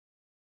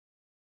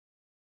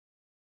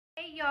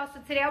Hey y'all, so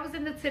today I was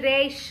in the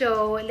Today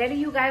Show letting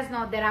you guys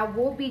know that I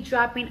will be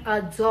dropping a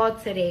doll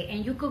today,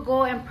 and you could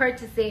go and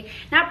purchase it,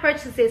 not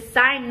purchase it,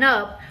 sign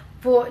up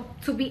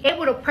to be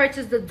able to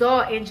purchase the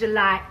doll in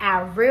July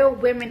at Real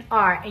Women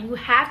Art. And you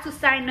have to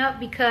sign up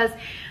because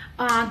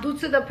due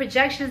to the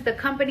projections the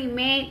company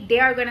made, they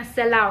are gonna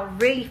sell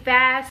out really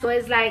fast. So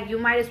it's like you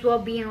might as well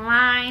be in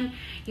line,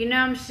 you know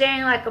what I'm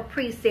saying, like a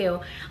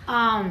pre-sale.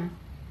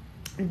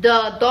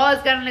 The doll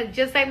is gonna look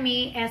just like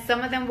me, and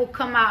some of them will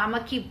come out. I'm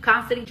gonna keep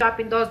constantly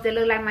dropping dolls that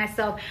look like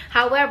myself.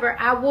 However,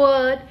 I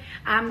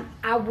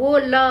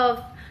would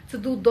love to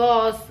do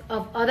dolls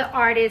of other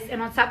artists, and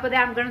on top of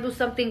that, I'm gonna do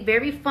something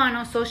very fun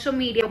on social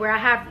media where I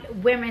have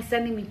women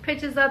sending me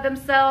pictures of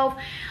themselves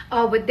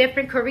with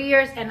different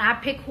careers, and I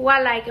pick who I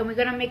like, and we're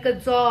gonna make a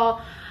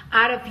doll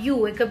out of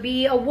you. It could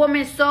be a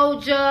woman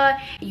soldier,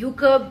 you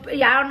could,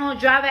 I don't know,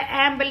 drive an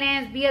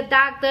ambulance, be a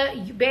doctor.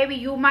 Baby,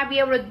 you might be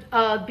able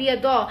to be a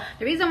doll.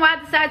 The reason why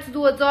I decided to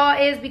do a doll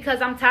is because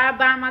I'm tired of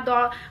buying my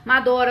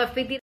daughter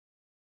 $50